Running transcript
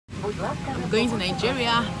I'm going to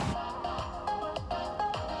Nigeria.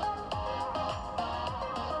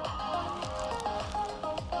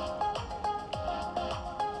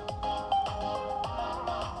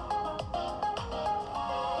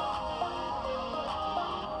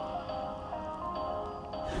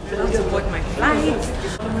 I have to board my flight.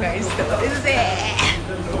 Guys, this is it.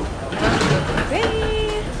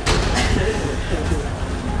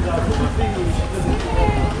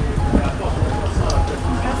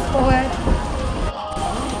 Fast forward.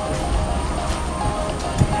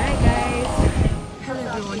 Hi guys. Hello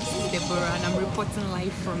everyone, this is Deborah and I'm reporting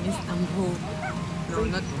live from Istanbul. No,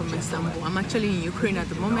 not from Istanbul. I'm actually in Ukraine at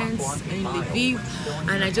the moment, in Lviv,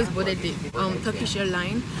 and I just boarded the Turkish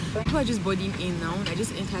airline. People are just boarding in now. I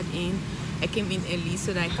just entered in. I came in early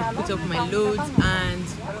so that I could put up my loads, and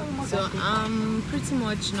so I'm pretty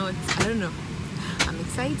much not, I don't know, I'm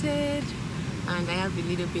excited and I have a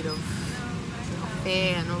little bit of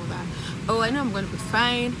fear and all that. Oh, I know I'm going to be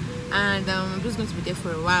fine, and I'm just going to be there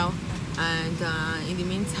for a while, and in the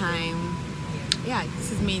meantime, yeah,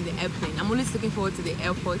 this is me in the airplane. I'm always looking forward to the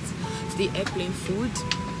airport, to the airplane food.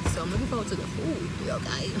 So I'm looking forward to the food,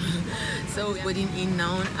 okay. So we're boarding in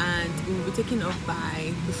now, and we'll be taking off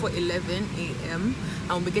by before 11 a.m. and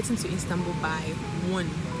we'll be getting to Istanbul by 1,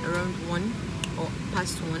 around 1 or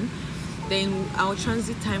past 1. Then our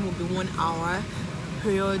transit time will be 1 hour.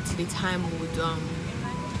 Period, the time would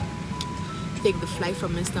take the flight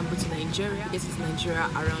from Istanbul to Nigeria. This is Nigeria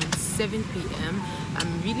around 7 p.m.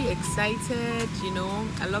 I'm really excited, you know,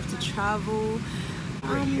 I love to travel.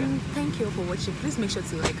 Thank you all for watching. Please make sure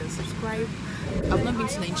to like and subscribe. I've not been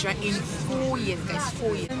to Nigeria in 4 years, guys,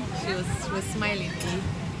 4 years. She was smiling.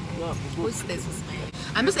 Hostess was smiling.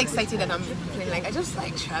 I'm just excited that I'm like, I just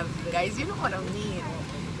like traveling, guys, you know what I mean.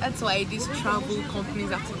 That's why these travel companies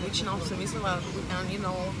have to reach out to me so that we can, you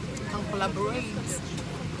know, can collaborate.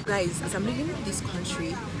 Guys, as I'm living in this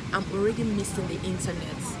country, I'm already missing the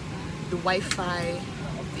internet, the Wi-Fi,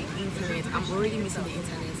 the internet. I'm already missing the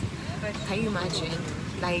internet. Can you imagine?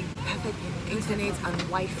 Like perfect internet and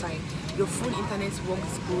Wi-Fi. Your phone internet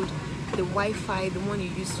works good. The Wi-Fi, the one you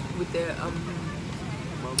use with the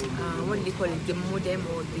what do they call it? The modem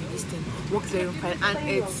or the distance works very fine, and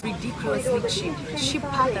it's ridiculously cheap,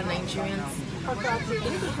 cheaper than Nigerians.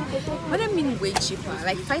 What I mean, way cheaper,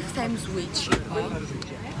 like 5 times way cheaper.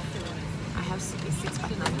 I have a 6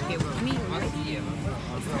 partner here with me, right?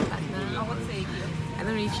 I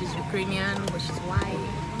don't know if she's Ukrainian, but she's white.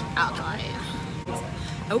 Okay.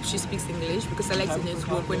 I hope she speaks English because I like to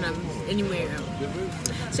network when I'm anywhere.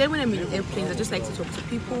 So when I'm in airplanes, I just like to talk to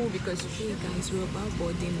people because, hey guys, we're about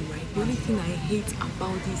boarding, right? The only thing I hate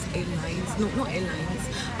about these airlines, no, not airlines,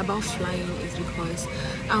 about flying is because,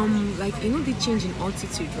 like, you know, the change in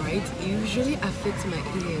altitude, right? It usually affects my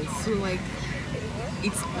ears. So like,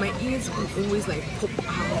 it's my ears will always like pop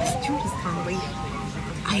out. Do you understand? Right?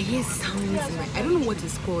 I hear sounds in my, I don't know what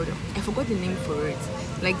it's called. I forgot the name for it.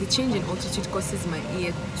 Like the change in altitude causes my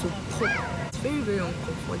ear to pop. It's very, very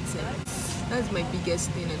uncomfortable. That's my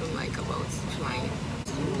biggest thing I don't like about flying.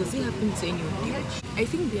 Does it happen to any of you? I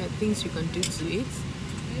think there are things you can do to it.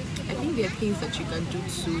 I think there are things that you can do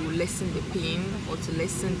to lessen the pain or to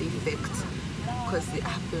lessen the effect, because it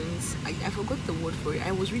happens. I forgot the word for it.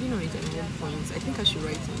 I was reading on it at one point. I think I should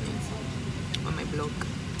write on it on my blog.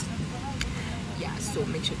 Yeah, so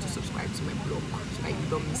make sure to subscribe to my blog so that you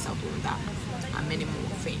don't miss out on that and many more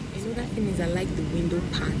things. Another thing is I like the window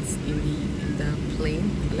parts in the plane.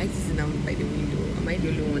 I like to sit down by the window. Am I the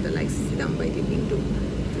only one that likes to sit down by the window?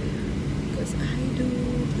 Because I do.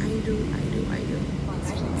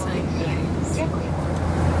 It's full time, guys.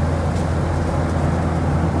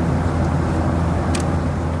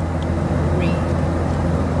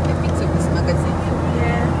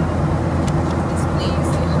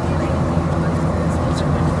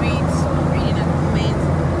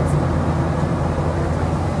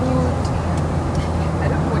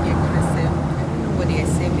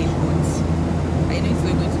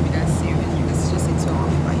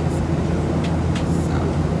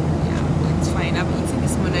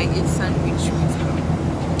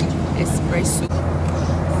 Espresso.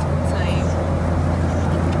 Time.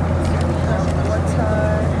 Water.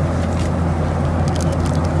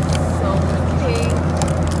 Some cake.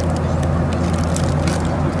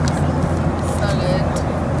 Salad.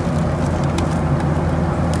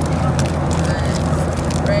 And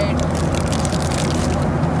bread.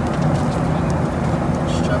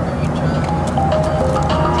 Strawberry jam.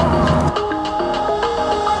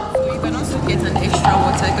 So you can also get an extra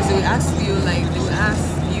water because they will ask you, like,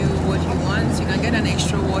 what you want. You can get an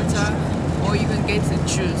extra water or you can get a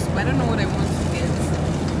juice, but I don't know what I want to get,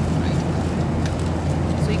 right?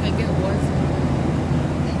 So you can get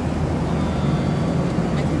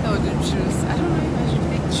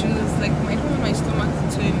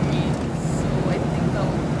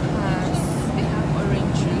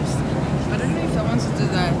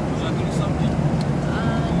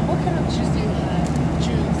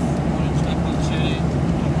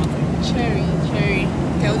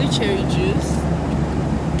cherry juice.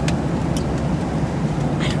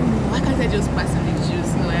 I don't know, why can't I just pass on the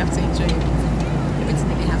juice? No, I have to enjoy everything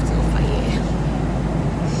that they have to offer here.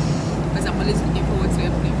 Because I'm always looking forward to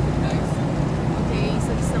every food, guys. Okay,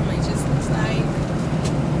 so this is how my juice looks like.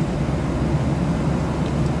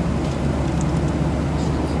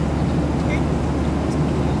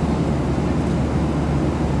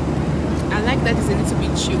 I like that it's a little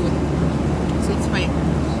bit chilled, so it's fine.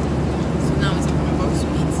 So now it's I'm about to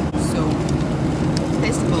eat. So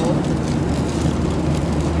first of all,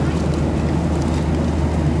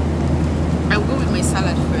 I'll go with my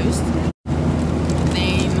salad first,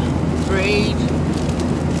 then bread.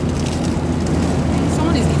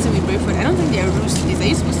 Someone is eating with bread first. I don't think there are rules to this. Are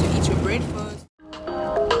you supposed to eat your bread first?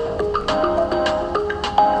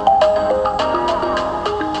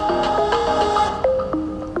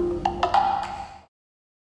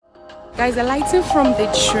 Guys, alighting from the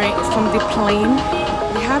train, from the plane,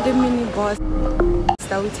 we have a mini bus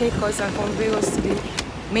that will take us and convey us to the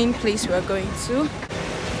main place we are going to.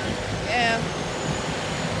 Yeah.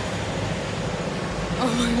 Oh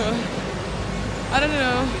my god. I don't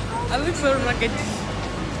know. I look so raggedy.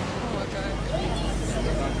 Oh my god.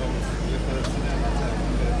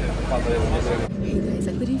 Hey guys, I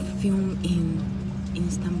couldn't film in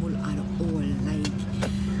Istanbul at all. Like,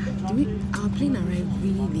 our plane arrived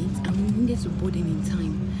really late and we needed to board in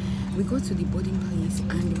time. We got to the boarding place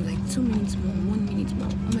and there were like 2 minutes more, 1 minute more.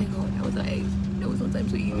 Oh my god, I was like, there was no time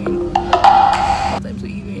to even. No time to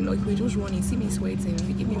even. Like, we're just running, see me sweating.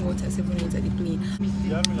 They give me water 7 minutes at the plane.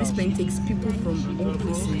 This plane takes people from all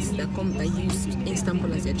places that use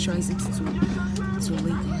Istanbul as their transit to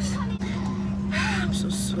Lagos. I'm so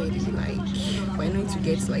sweaty, like, but I know to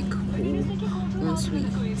get like cool once we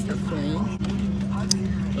start flying.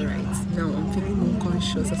 Alright, now I'm feeling more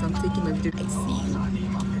conscious as I'm taking my video. I see you.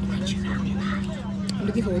 I'm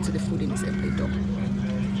looking forward to the food in this airplane though.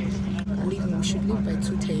 We should leave by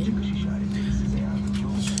 2:10.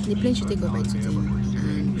 The plane should take off by 2:10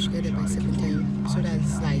 and we should get there by 7:10. So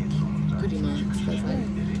that's like, do the math, that's like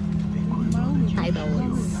 5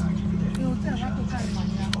 hours.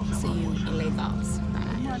 See you in Lagos.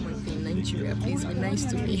 In Nigeria, please be nice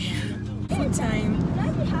to me. Food time,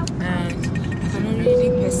 and I can already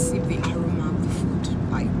perceive the aroma of the food.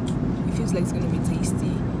 Like, it feels like it's gonna be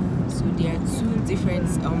tasty. So there are 2 different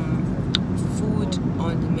food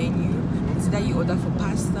on the menu. It's either you order for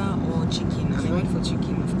pasta or chicken, and I went for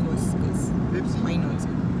chicken, of course, because why not?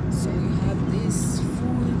 So you have this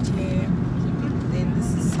food here, then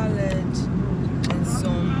this is salad, and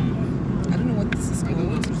some, I don't know what this is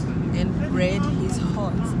called, and bread is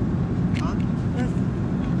hot.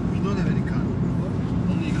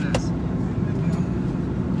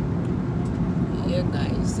 Yeah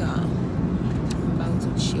guys, I'm about to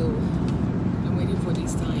chill. I'm waiting for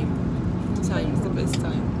this time. Time is the best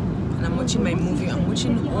time. And I'm watching my movie. I'm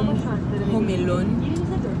watching Home Alone. Home Alone.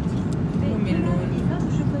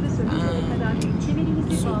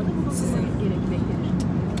 Season.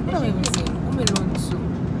 What am I even saying? Home Alone 2.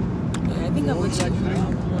 Yeah, I think I'm watching.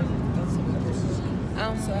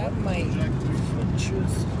 So I have my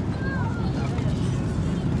juice.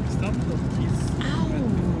 Ow!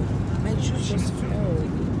 My juice just fell.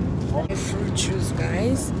 My fruit juice,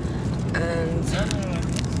 guys, and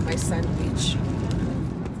my sandwich.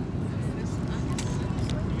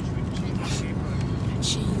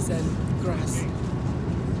 Cheese and grass.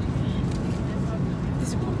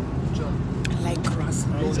 I like grass,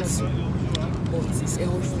 but it's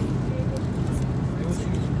healthy.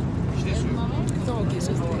 It's not okay, it's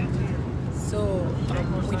just there. So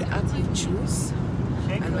with apple juice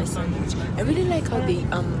and my sandwich. I really like how they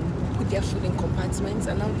put their food in compartments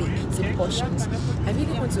and how they eat in portions. I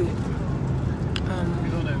really want to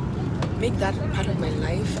make that part of my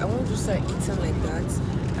life. I want to start eating like that.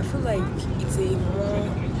 I feel like it's a more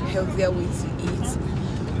healthier way to eat.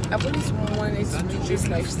 I've always wanted to do this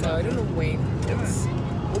lifestyle. I don't know when, but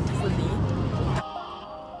hopefully.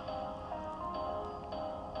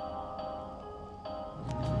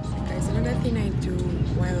 Guys, another thing I do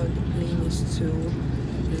while on the plane is to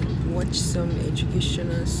watch some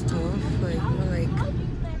educational stuff, like more like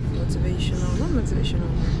motivational, not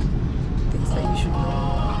motivational, things that you should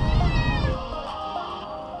know.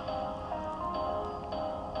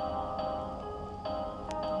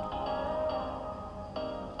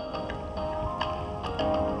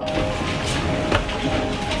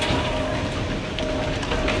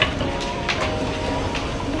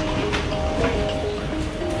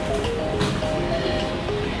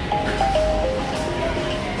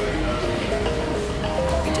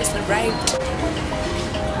 Arrived. I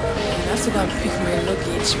have to go and pick my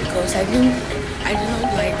luggage because I think I did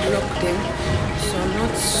not like lock them, so I'm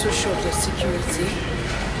not so sure of the security.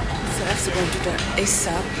 So I have to go and do that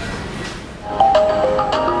ASAP.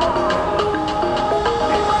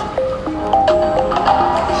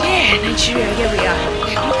 Yeah, Nigeria, here we are.